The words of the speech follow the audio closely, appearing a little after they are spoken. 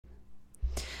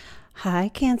Hi,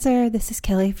 Cancer. This is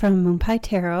Kelly from Moon Pie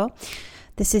Tarot.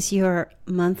 This is your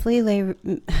monthly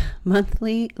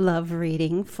love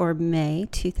reading for May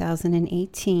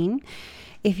 2018.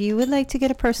 If you would like to get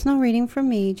a personal reading from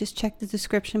me, just check the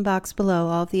description box below.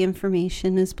 All the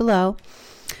information is below.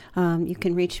 You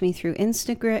can reach me through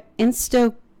Instagram,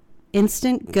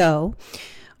 Instant Go,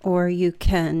 or you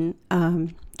can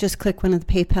just click one of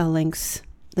the PayPal links.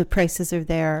 The prices are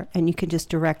there, and you can just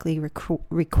directly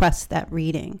request that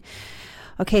reading.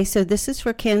 Okay, so this is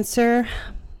for Cancer,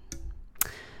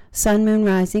 Sun, Moon,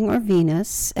 Rising, or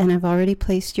Venus, and I've already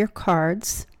placed your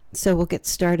cards, so we'll get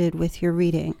started with your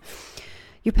reading.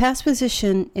 Your past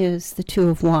position is the Two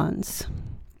of Wands.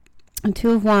 And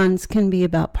Two of Wands can be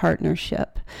about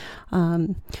partnership,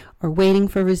 or waiting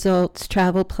for results,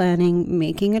 travel planning,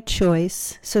 making a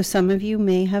choice. So some of you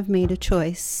may have made a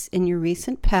choice in your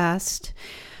recent past,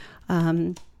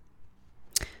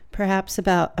 perhaps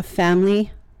about a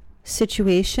family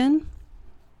situation,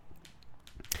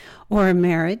 or a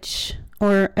marriage,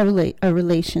 or a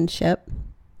relationship.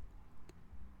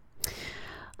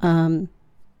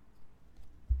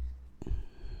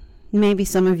 Maybe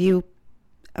some of you,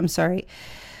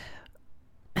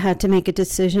 had to make a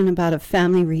decision about a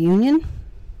family reunion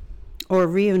or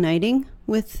reuniting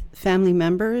with family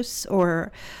members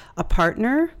or a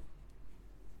partner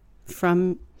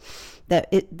from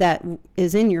that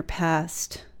is in your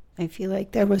past. I feel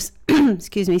like there was,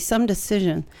 some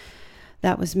decision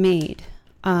that was made.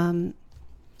 Could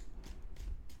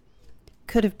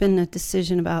have been a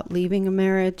decision about leaving a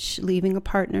marriage, leaving a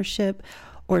partnership,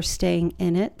 or staying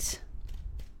in it.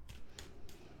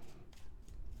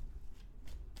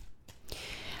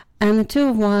 And the Two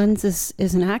of Wands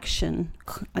is an action.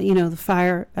 The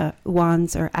fire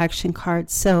wands are action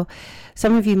cards. So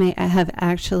some of you may have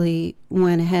actually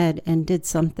went ahead and did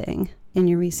something in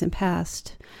your recent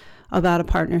past about a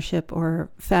partnership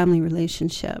or family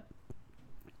relationship.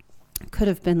 Could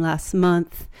have been last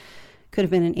month, could have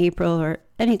been in April, or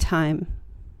any time.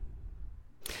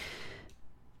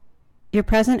 Your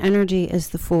present energy is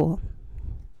the Fool.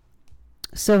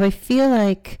 So I feel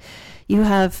like you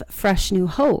have fresh new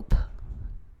hope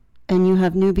and you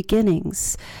have new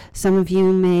beginnings. Some of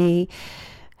you may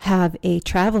have a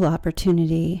travel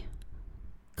opportunity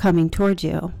coming toward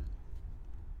you.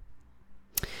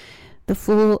 The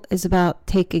Fool is about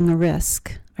taking a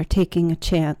risk or taking a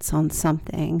chance on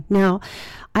something. Now,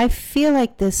 I feel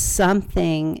like this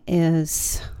something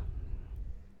is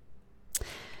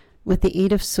with the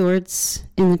Eight of Swords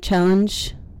in the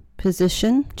challenge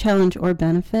position, challenge or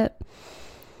benefit.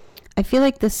 I feel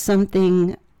like this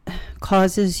something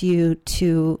causes you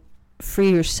to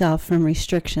free yourself from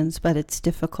restrictions, but it's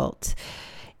difficult.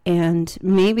 And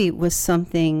maybe it was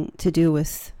something to do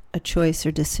with a choice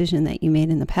or decision that you made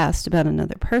in the past about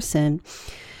another person,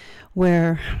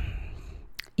 where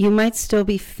you might still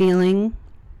be feeling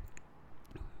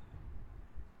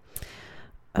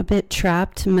a bit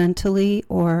trapped mentally,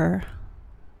 or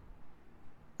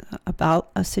about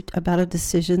a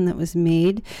decision that was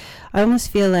made. I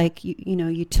almost feel like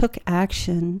you took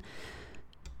action,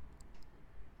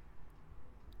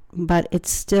 but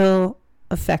it's still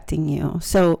affecting you.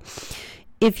 So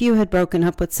if you had broken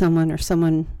up with someone, or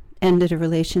someone ended a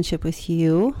relationship with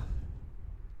you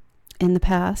in the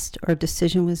past, or a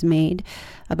decision was made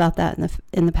about that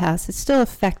in the past, it's still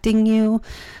affecting you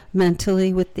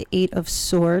mentally with the Eight of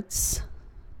Swords.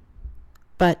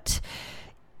 But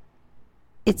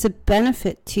it's a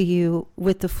benefit to you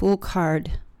with the Fool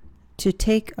card to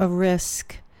take a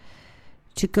risk,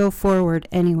 to go forward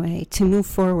anyway, to move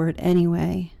forward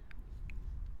anyway,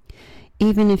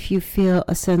 even if you feel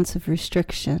a sense of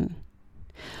restriction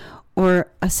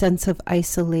or a sense of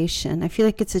isolation. I feel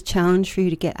like it's a challenge for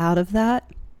you to get out of that,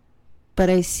 but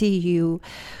I see you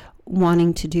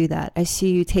wanting to do that. I see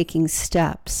you taking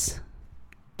steps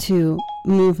to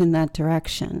move in that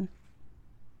direction.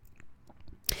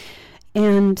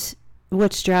 And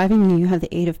what's driving you have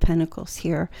the Eight of Pentacles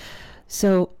here.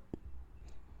 So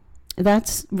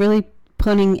that's really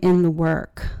putting in the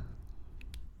work.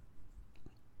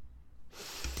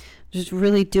 Just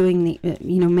really doing the,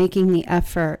 making the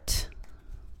effort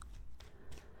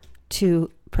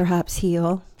to perhaps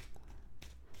heal.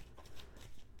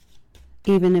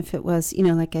 Even if it was,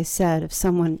 like I said, if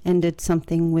someone ended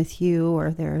something with you,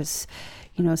 or there's,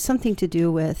 something to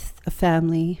do with a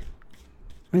family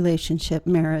relationship,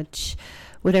 marriage,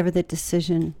 whatever the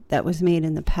decision that was made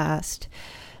in the past.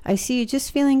 I see you just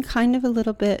feeling kind of a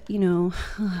little bit,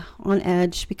 on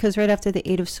edge, because right after the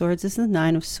Eight of Swords is the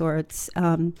Nine of Swords.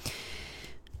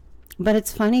 But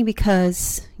it's funny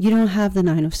because you don't have the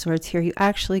Nine of Swords here. You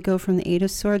actually go from the Eight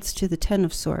of Swords to the Ten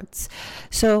of Swords.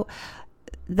 So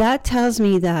that tells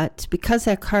me that because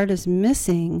that card is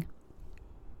missing,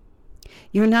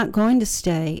 you're not going to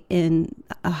stay in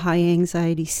a high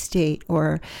anxiety state,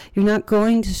 or you're not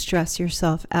going to stress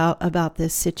yourself out about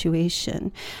this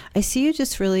situation. I see you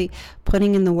just really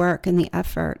putting in the work and the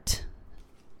effort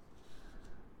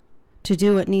to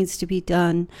do what needs to be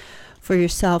done for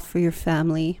yourself, for your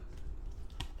family,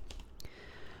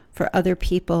 for other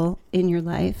people in your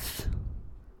life.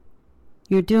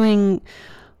 You're doing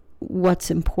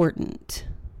what's important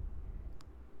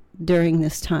during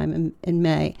this time in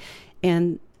May.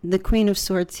 And the Queen of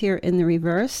Swords here in the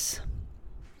reverse,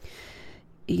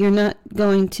 you're not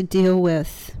going to deal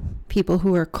with people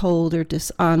who are cold or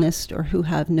dishonest, or who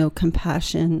have no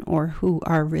compassion, or who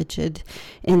are rigid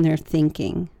in their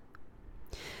thinking.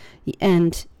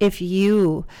 And if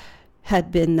you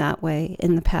had been that way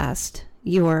in the past,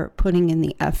 you're putting in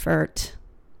the effort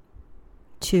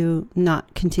to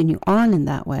not continue on in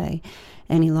that way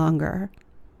any longer.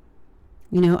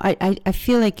 You know, I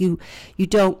feel like you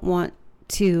don't want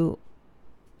to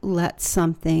let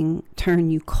something turn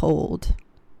you cold.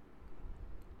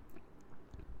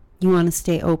 You want to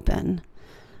stay open.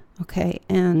 Okay,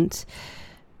 and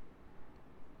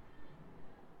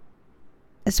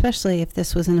especially if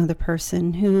this was another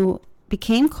person who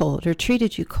became cold or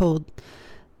treated you cold,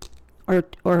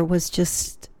 or was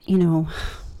just, you know,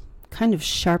 kind of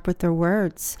sharp with their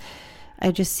words.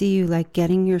 I just see you like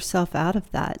getting yourself out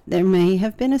of that. There may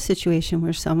have been a situation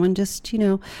where someone just, you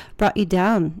know, brought you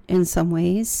down in some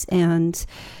ways, and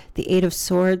the Eight of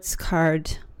Swords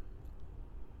card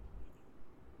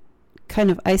kind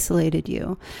of isolated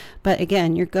you. But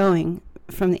again, you're going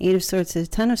from the Eight of Swords to the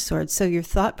Ten of Swords, so your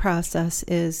thought process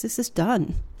is, this is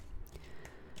done.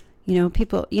 You know,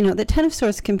 people, you know, the Ten of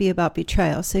Swords can be about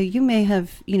betrayal. So you may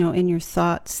have, you know, in your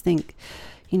thoughts think,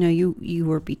 you know, you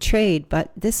were betrayed,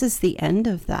 but this is the end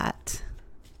of that,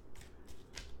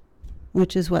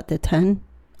 which is what the 10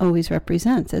 always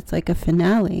represents. It's like a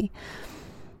finale.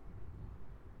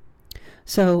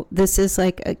 So this is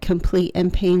like a complete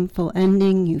and painful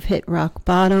ending. You've hit rock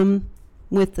bottom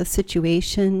with the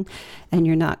situation, and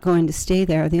you're not going to stay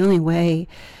there. The only way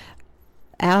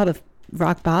out of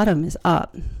rock bottom is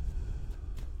up.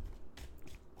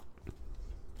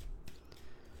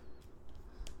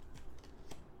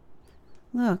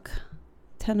 Look,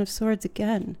 Ten of Swords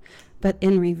again, but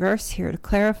in reverse here to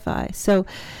clarify. So,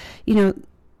 you know,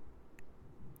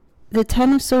 the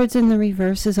Ten of Swords in the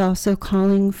reverse is also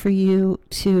calling for you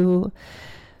to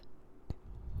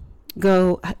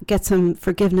go get some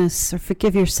forgiveness, or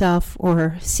forgive yourself,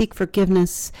 or seek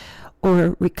forgiveness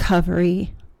or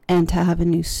recovery, and to have a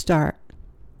new start.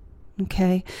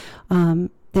 Okay?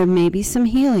 There may be some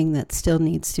healing that still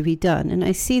needs to be done, and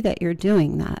I see that you're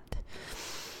doing that.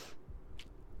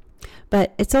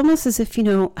 But it's almost as if, you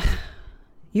know,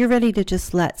 you're ready to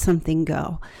just let something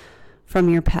go from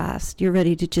your past. You're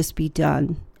ready to just be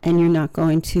done, and you're not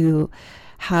going to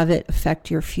have it affect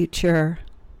your future.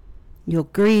 You'll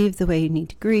grieve the way you need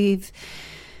to grieve,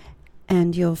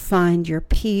 and you'll find your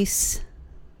peace,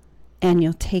 and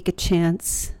you'll take a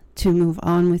chance to move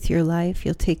on with your life.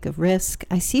 You'll take a risk.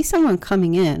 I see someone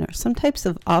coming in, or some types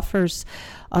of offers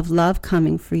of love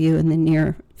coming for you in the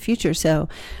near future. So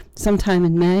sometime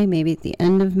in May, maybe at the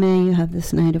end of May, you have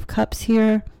this Knight of Cups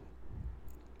here.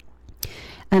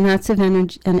 And that's an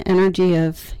energy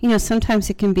of, you know, sometimes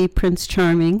it can be Prince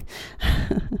Charming,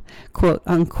 quote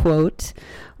unquote,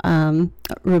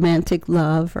 romantic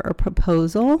love or a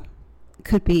proposal. It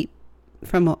could be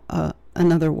from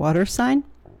another water sign.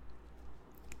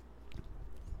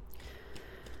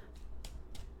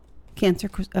 Cancer,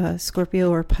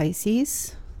 Scorpio, or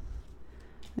Pisces.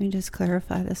 Let me just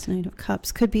clarify this Knight of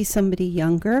Cups. Could be somebody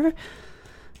younger.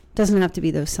 Doesn't have to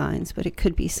be those signs, but it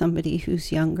could be somebody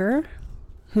who's younger,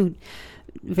 who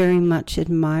very much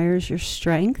admires your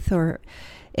strength, or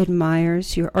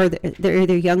admires your, or they're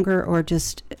either younger or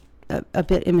just a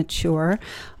bit immature,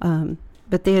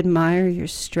 but they admire your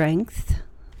strength.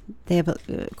 They have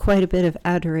quite a bit of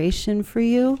adoration for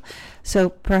you. So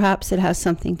perhaps it has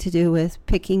something to do with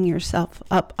picking yourself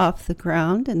up off the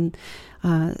ground and,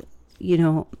 you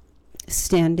know,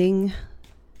 standing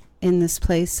in this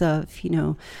place of, you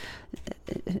know,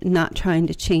 not trying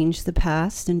to change the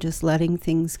past and just letting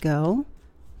things go,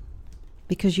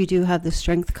 because you do have the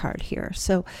Strength card here.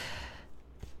 So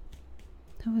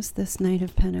that was this Knight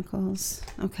of Pentacles.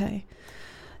 Okay.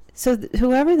 So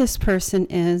whoever this person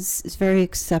is very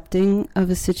accepting of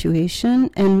a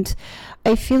situation, and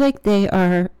I feel like they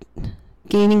are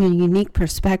gaining a unique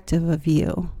perspective of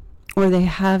you. or they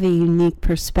have a unique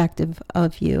perspective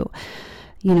of you.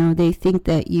 You know, they think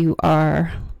that you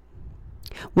are,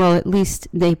 well, at least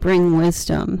they bring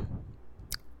wisdom.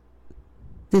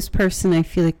 This person, I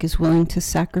feel like, is willing to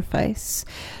sacrifice.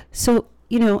 So,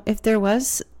 you know, if there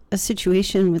was a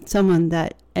situation with someone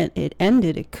that it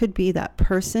ended, it could be that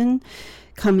person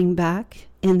coming back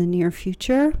in the near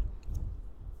future,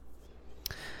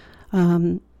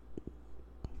 who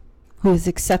has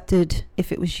accepted,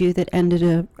 if it was you that ended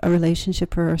a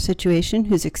relationship or a situation,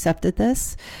 who's accepted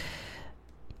this,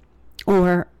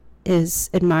 or is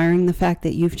admiring the fact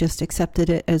that you've just accepted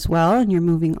it as well and you're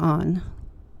moving on.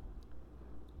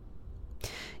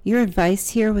 Your advice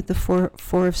here with the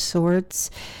Four of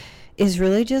Swords is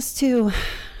really just to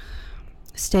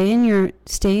stay in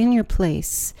your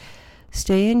place.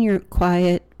 Stay in your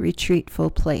quiet,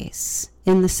 retreatful place,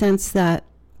 in the sense that,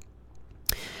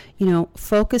 you know,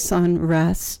 focus on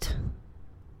rest.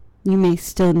 You may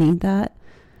still need that,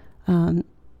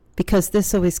 because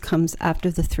this always comes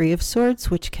after the Three of Swords,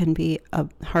 which can be a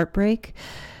heartbreak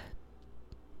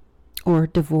or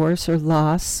divorce or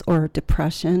loss or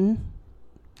depression.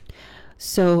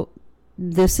 So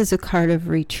this is a card of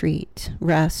retreat,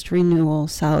 rest, renewal,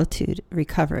 solitude,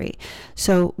 recovery.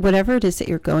 So whatever it is that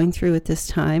you're going through at this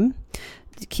time,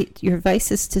 your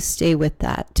advice is to stay with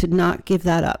that, to not give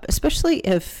that up, especially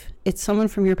if it's someone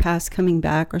from your past coming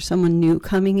back or someone new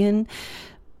coming in.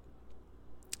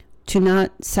 To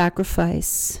not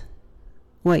sacrifice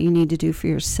what you need to do for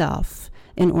yourself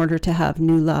in order to have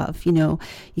new love. You know,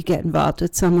 you get involved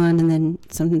with someone and then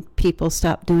some people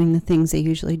stop doing the things they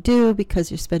usually do because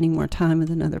you're spending more time with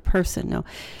another person. No,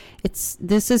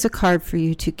 this is a card for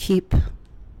you to keep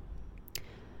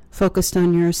focused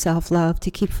on your self-love,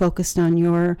 to keep focused on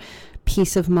your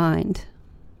peace of mind.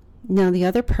 Now, the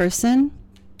other person,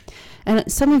 and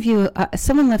some of you,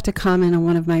 someone left a comment on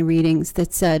one of my readings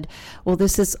that said, well,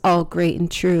 this is all great and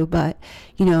true, but,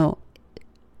 you know,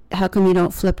 how come you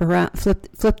don't flip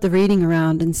the reading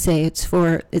around and say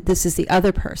this is the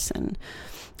other person?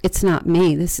 It's not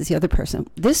me, this is the other person.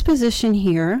 This position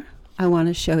here, I want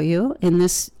to show you in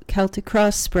this Celtic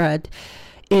Cross spread,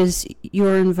 is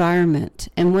your environment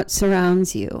and what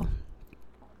surrounds you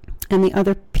and the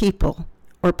other people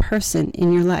or person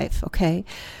in your life, okay?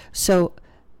 So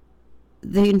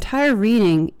the entire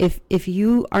reading, if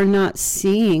you are not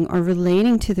seeing or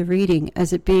relating to the reading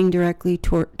as it being directly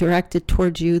directed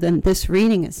towards you, then this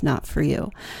reading is not for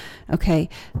you, okay?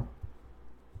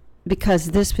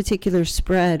 Because this particular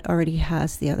spread already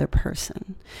has the other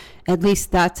person. At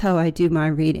least that's how I do my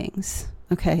readings,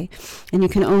 okay? And you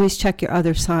can always check your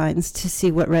other signs to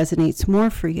see what resonates more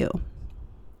for you.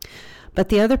 But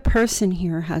the other person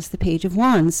here has the Page of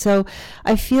Wands. So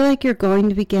I feel like you're going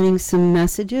to be getting some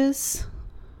messages.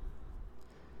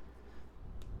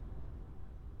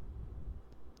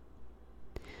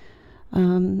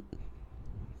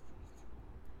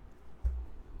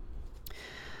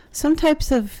 Some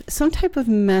type of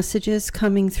messages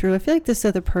coming through. I feel like this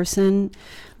other person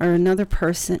or another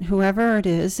person, whoever it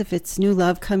is, if it's new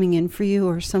love coming in for you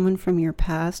or someone from your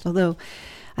past, although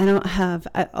all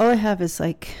I have is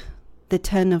like the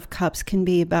 10 of Cups can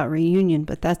be about reunion,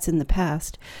 but that's in the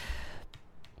past.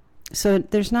 So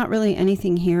there's not really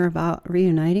anything here about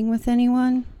reuniting with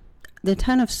anyone. The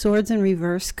 10 of Swords in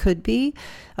reverse could be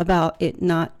about it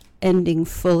not ending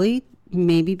fully,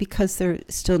 maybe because there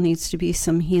still needs to be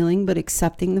some healing, but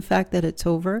accepting the fact that it's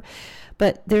over.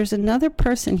 But there's another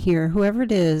person here, whoever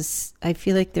it is, I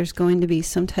feel like there's going to be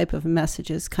some type of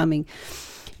messages coming.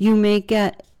 You may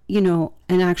get, an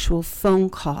actual phone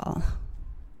call.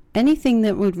 Anything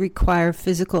that would require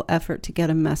physical effort to get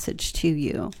a message to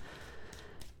you.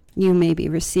 You may be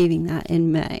receiving that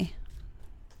in May.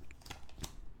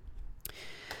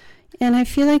 And I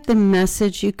feel like the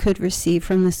message you could receive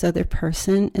from this other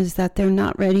person is that they're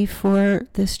not ready for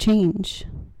this change.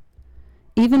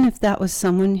 Even if that was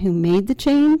someone who made the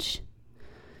change,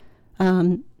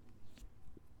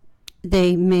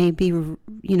 they may be,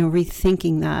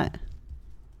 rethinking that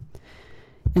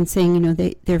and saying,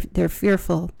 they're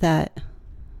fearful that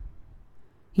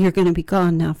you're going to be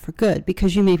gone now for good,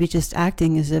 because you may be just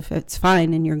acting as if it's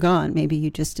fine and you're gone. Maybe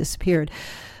you just disappeared.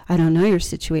 I don't know your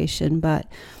situation, but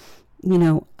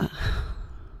I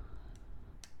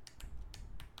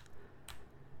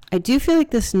do feel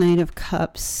like this Knight of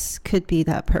Cups could be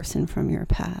that person from your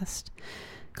past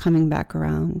coming back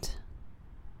around.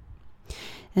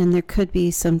 And there could be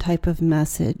some type of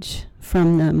message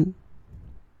from them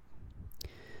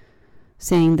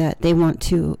saying that they want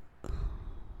to,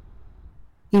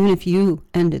 even if you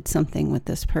ended something with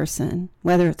this person,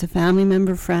 whether it's a family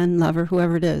member, friend, lover,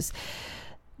 whoever it is,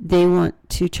 they want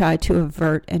to try to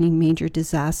avert any major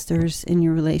disasters in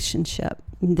your relationship.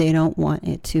 They don't want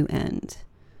it to end.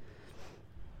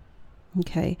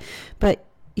 Okay, but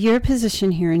your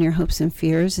position here in your hopes and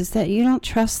fears is that you don't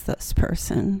trust this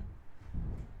person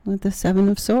with the Seven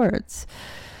of Swords.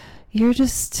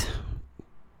 There's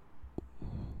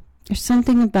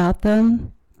something about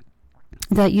them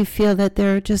that you feel that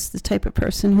they're just the type of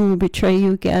person who will betray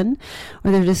you again,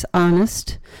 or they're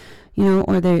dishonest,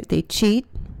 or they cheat,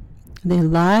 they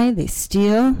lie, they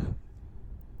steal.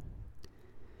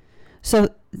 So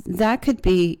that could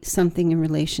be something in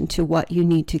relation to what you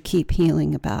need to keep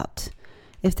healing about.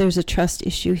 If there's a trust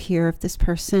issue here,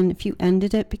 if you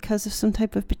ended it because of some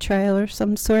type of betrayal or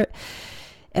some sort,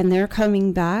 and they're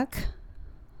coming back,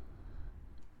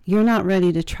 you're not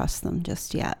ready to trust them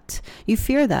just yet. You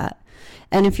fear that.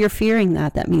 And if you're fearing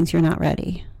that, that means you're not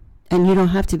ready. And you don't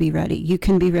have to be ready. You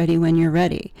can be ready when you're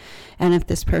ready. And if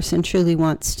this person truly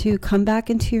wants to come back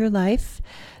into your life,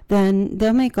 then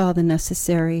they'll make all the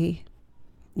necessary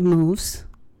moves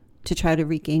to try to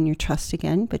regain your trust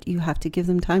again. But you have to give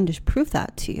them time to prove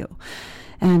that to you.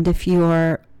 And if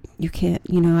you can't,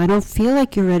 I don't feel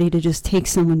like you're ready to just take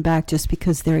someone back just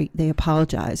because they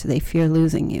apologize or they fear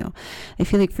losing you. I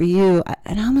feel like for you,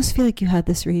 and I almost feel like you had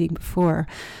this reading before,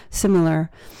 similar.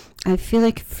 I feel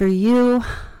like for you,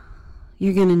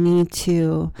 you're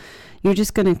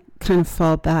just going to kind of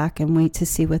fall back and wait to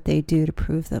see what they do to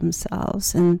prove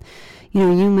themselves. And,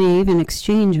 you may even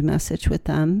exchange a message with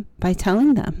them by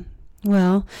telling them,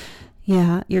 well,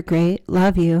 yeah, you're great,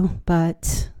 love you,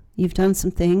 but you've done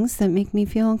some things that make me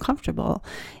feel uncomfortable,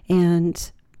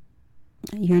 and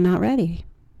you're not ready.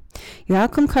 Your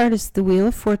outcome card is the Wheel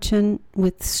of Fortune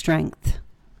with strength.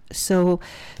 So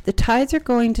the tides are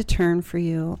going to turn for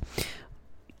you.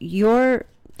 Your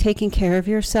taking care of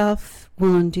yourself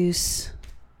will induce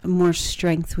more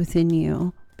strength within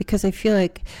you, because I feel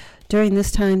like during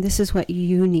this time, this is what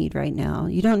you need right now.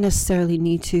 You don't necessarily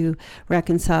need to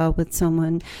reconcile with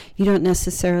someone. You don't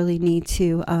necessarily need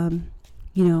to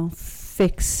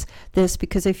fix this,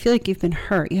 because I feel like you've been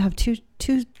hurt. You have two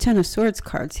Ten of Swords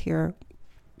cards here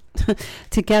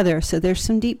together. So there's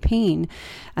some deep pain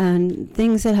and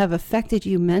things that have affected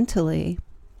you mentally.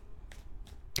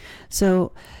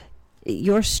 So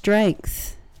your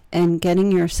strength and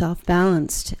getting yourself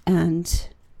balanced and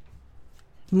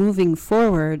moving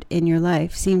forward in your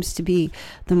life seems to be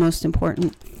the most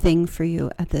important thing for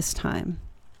you at this time.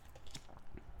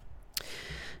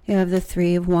 You have the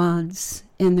Three of Wands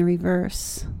in the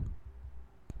reverse.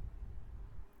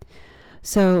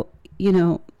 So,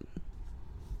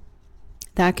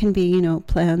 that can be,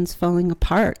 plans falling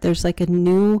apart. There's like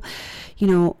the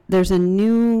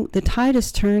tide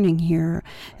is turning here.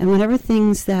 And whatever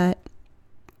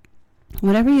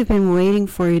you've been waiting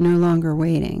for, you're no longer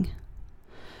waiting.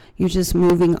 You're just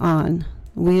moving on.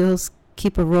 Wheels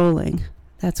keep a-rolling.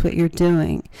 That's what you're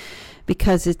doing,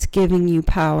 because it's giving you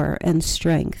power and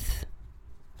strength.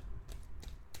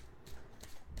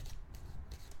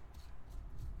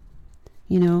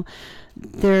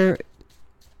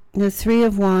 The Three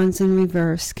of Wands in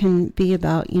reverse can be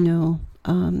about,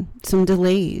 some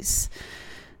delays.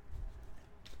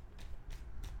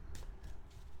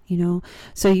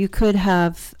 So you could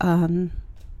have, I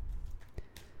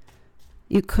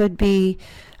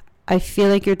feel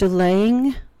like you're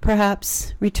delaying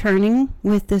perhaps returning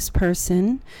with this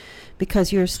person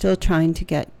because you're still trying to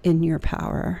get in your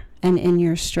power and in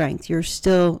your strength. You're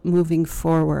still moving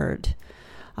forward.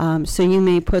 So you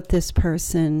may put this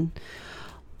person,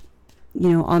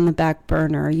 on the back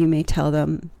burner. You may tell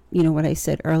them, what I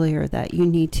said earlier, that you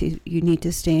need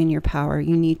to stay in your power.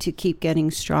 You need to keep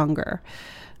getting stronger.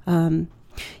 You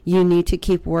need to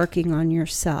keep working on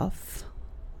yourself.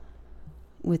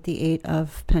 With the Eight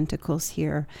of Pentacles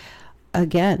here,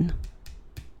 again,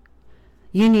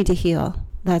 you need to heal.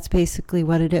 That's basically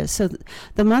what it is. So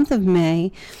the month of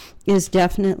May is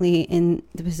definitely in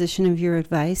the position of your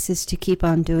advice is to keep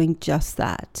on doing just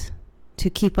that, to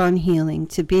keep on healing,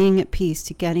 to being at peace,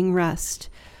 to getting rest,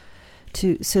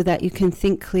 so that you can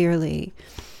think clearly,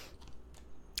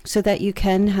 so that you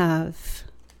can have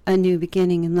a new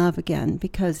beginning in love again,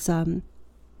 because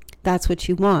that's what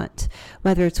you want.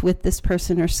 Whether it's with this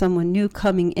person or someone new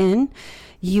coming in,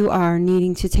 you are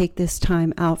needing to take this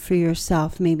time out for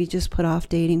yourself. Maybe just put off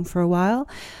dating for a while,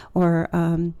 or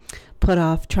put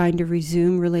off trying to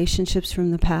resume relationships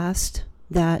from the past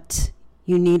that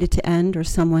you needed to end or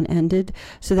someone ended,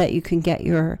 so that you can get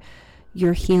your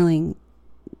healing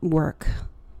work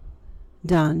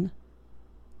done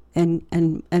and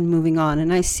moving on.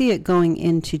 And I see it going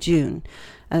into June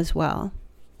as well.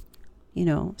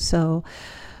 So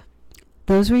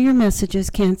those were your messages,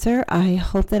 Cancer. I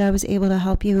hope that I was able to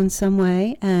help you in some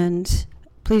way. And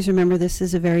please remember, this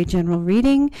is a very general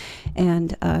reading,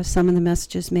 and some of the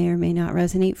messages may or may not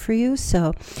resonate for you.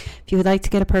 So if you would like to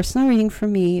get a personal reading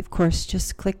from me, of course,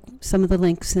 just click some of the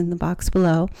links in the box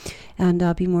below, and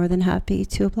I'll be more than happy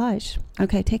to oblige.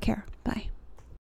 Okay, take care.